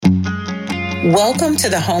Welcome to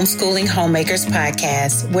the Homeschooling Homemakers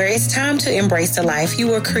Podcast, where it's time to embrace the life you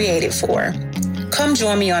were created for. Come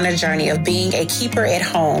join me on a journey of being a keeper at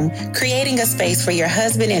home, creating a space for your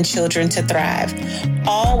husband and children to thrive,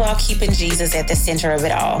 all while keeping Jesus at the center of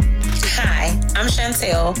it all. Hi, I'm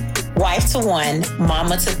Chantel, wife to one,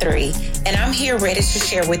 mama to three, and I'm here ready to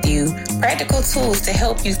share with you practical tools to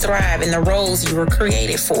help you thrive in the roles you were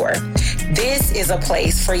created for. This is a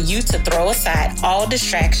place for you to throw aside all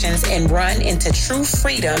distractions and run into true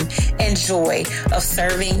freedom and joy of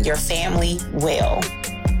serving your family well.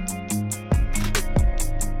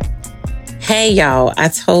 Hey y'all, I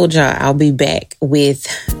told y'all I'll be back with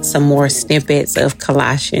some more snippets of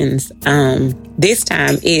Colossians. This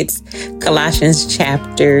time it's Colossians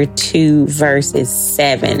chapter 2, verses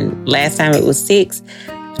 7. Last time it was 6.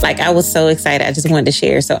 I was so excited. I just wanted to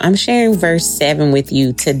share. So I'm sharing verse 7 with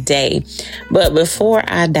you today. But before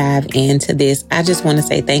I dive into this, I just want to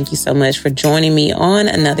say thank you so much for joining me on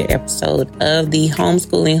another episode of the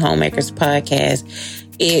Homeschooling Homemakers Podcast.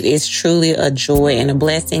 It is truly a joy and a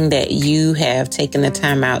blessing that you have taken the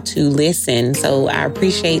time out to listen. So I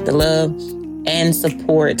appreciate the love and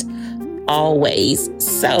support always.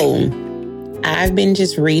 So I've been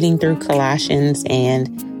just reading through Colossians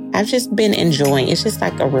and I've just been enjoying. It's just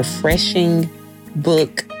like a refreshing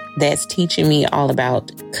book that's teaching me all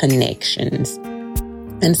about connections.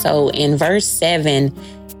 And so in verse 7,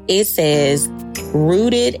 it says,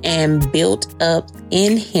 rooted and built up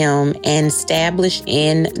in him and established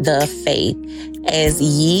in the faith, as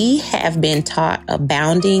ye have been taught,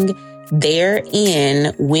 abounding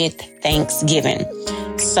therein with thanksgiving.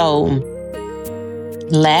 So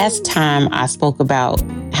last time I spoke about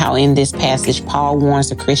how in this passage, Paul warns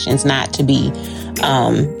the Christians not to be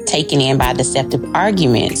taken in by deceptive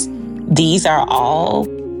arguments. These are all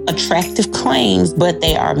attractive claims, but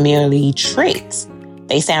they are merely tricks.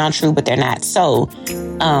 They sound true, but they're not. So,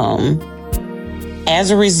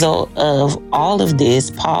 as a result of all of this,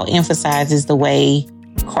 Paul emphasizes the way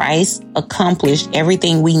Christ accomplished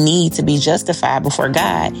everything we need to be justified before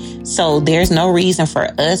God. So there's no reason for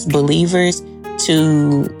us believers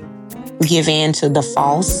to give in to the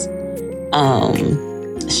false,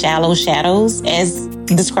 shallow shadows as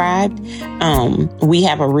described. We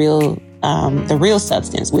have the real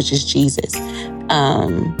substance, which is Jesus.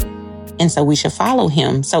 And so we should follow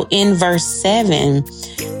him. So in verse 7,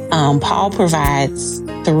 Paul provides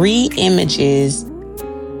 3 images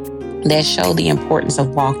that show the importance of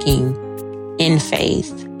walking in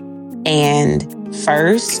faith. And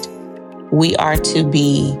first, we are to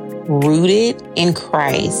be rooted in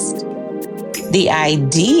Christ. The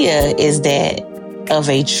idea is that of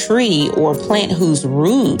a tree or plant whose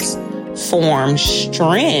roots form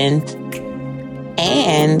strength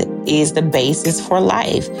and is the basis for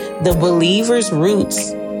life. The believer's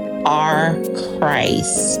roots are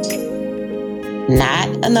Christ, not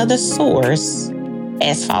another source,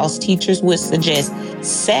 as false teachers would suggest.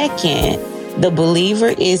 Second, the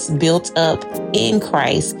believer is built up in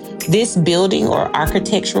Christ. This building or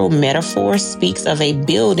architectural metaphor speaks of a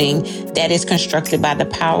building that is constructed by the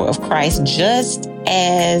power of Christ, just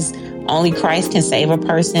as only Christ can save a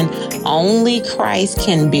person. Only Christ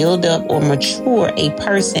can build up or mature a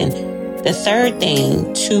person. The third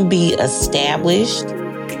thing, to be established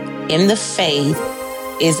in the faith,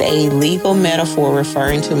 is a legal metaphor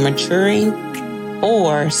referring to maturing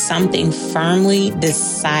or something firmly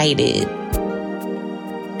decided.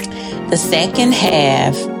 The second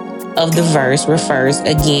half of the verse refers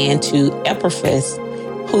again to Epaphras,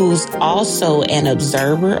 who's also an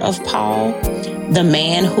observer of Paul,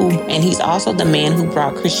 and he's also the man who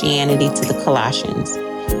brought Christianity to the Colossians.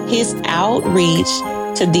 His outreach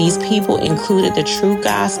to these people included the true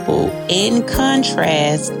gospel, in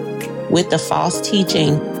contrast with the false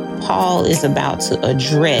teaching Paul is about to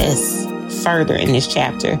address further in this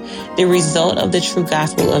chapter. The result of the true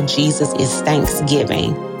gospel of Jesus is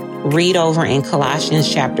thanksgiving. Read over in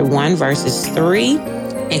Colossians chapter 1, verses 3,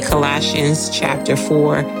 and Colossians chapter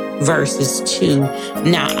 4, verses 2.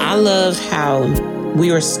 Now, I love how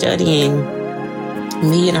we were studying,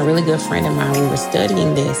 me and a really good friend of mine, we were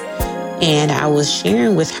studying this, and I was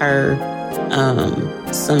sharing with her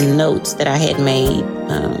some notes that I had made,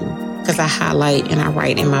 because I highlight and I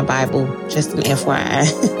write in my Bible, just an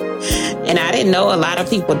FYI. And I didn't know, a lot of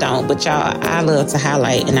people don't, but y'all, I love to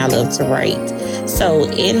highlight and I love to write. So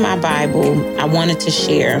in my Bible, I wanted to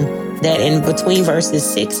share that in between verses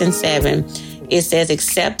 6 and 7, it says,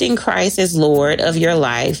 accepting Christ as Lord of your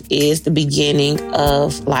life is the beginning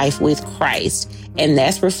of life with Christ. And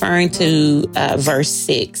that's referring to verse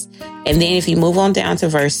 6. And then if you move on down to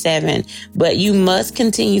verse 7, but you must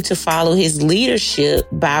continue to follow his leadership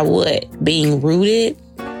by what? Being rooted,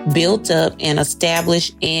 built up, and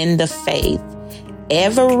established in the faith.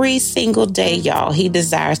 Every single day, y'all, he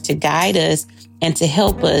desires to guide us and to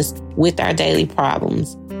help us with our daily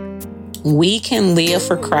problems. We can live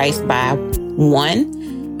for Christ by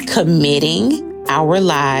 1, committing our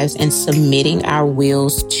lives and submitting our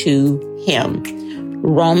wills to him.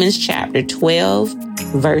 Romans chapter 12,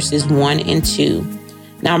 verses 1 and 2.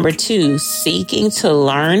 Number 2, seeking to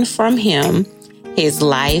learn from him, his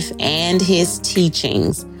life and his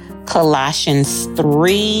teachings. Colossians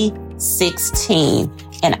 3:16.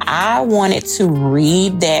 And I wanted to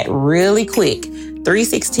read that really quick.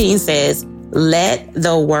 3:16 says, let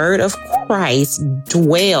the word of Christ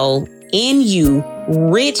dwell in you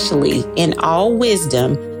richly in all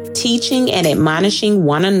wisdom, teaching and admonishing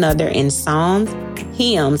one another in psalms,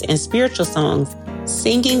 hymns, and spiritual songs,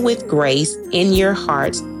 singing with grace in your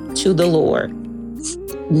hearts to the Lord.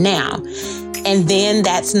 Now, and then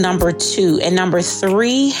that's number 2. And number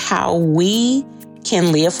 3, how we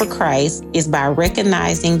can live for Christ is by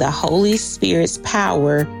recognizing the Holy Spirit's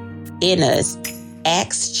power in us.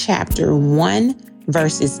 Acts chapter 1,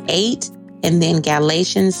 verses 8, and then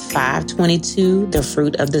Galatians 5:22, the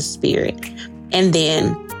fruit of the Spirit. And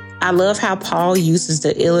then I love how Paul uses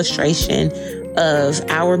the illustration of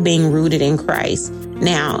our being rooted in Christ.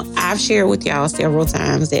 Now, I've shared with y'all several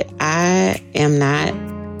times that I am not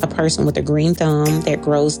a person with a green thumb that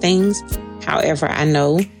grows things. However, I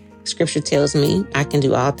know Scripture tells me I can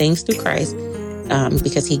do all things through Christ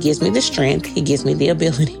because he gives me the strength. He gives me the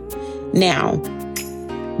ability. Now,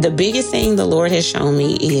 the biggest thing the Lord has shown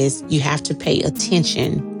me is you have to pay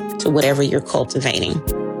attention to whatever you're cultivating.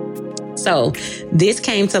 So this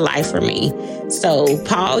came to life for me. So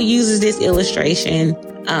Paul uses this illustration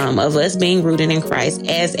of us being rooted in Christ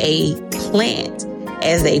as a plant,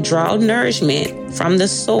 as they draw nourishment from the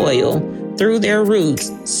soil through their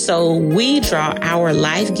roots. So we draw our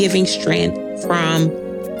life-giving strength from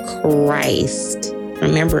Christ.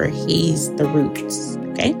 Remember, he's the roots,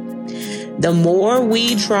 okay? The more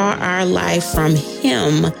we draw our life from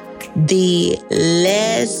him, the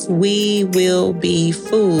less we will be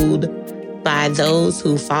fooled by those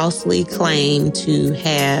who falsely claim to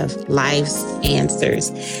have life's answers.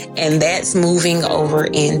 And that's moving over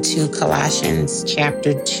into Colossians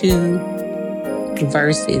chapter 2,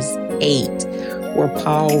 verses 8, where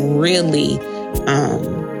Paul really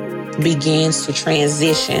begins to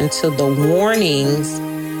transition to the warnings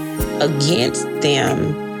against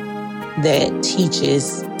them that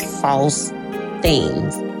teaches false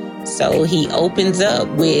things. So he opens up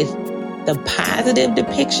with the positive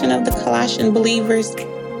depiction of the Colossian believers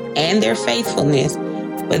and their faithfulness.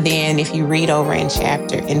 But then if you read over in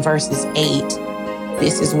verses 8,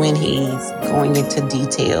 this is when he's going into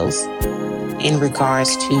details in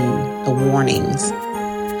regards to the warnings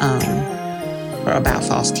about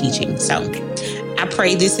false teaching. So I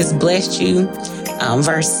pray this has blessed you.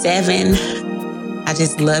 Verse 7, I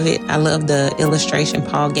just love it. I love the illustration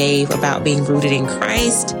Paul gave about being rooted in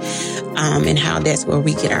Christ. And how that's where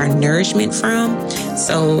we get our nourishment from.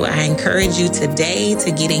 So I encourage you today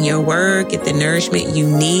to get in your word, get the nourishment you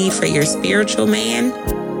need for your spiritual man,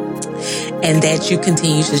 and that you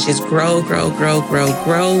continue to just grow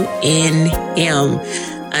in him.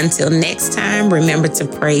 Until next time, remember to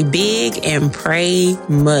pray big and pray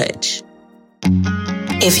much.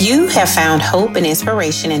 If you have found hope and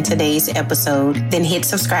inspiration in today's episode, then hit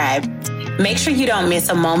subscribe. Make sure you don't miss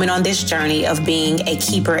a moment on this journey of being a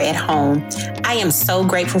keeper at home. I am so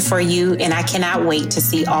grateful for you, and I cannot wait to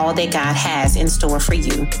see all that God has in store for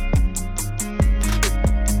you.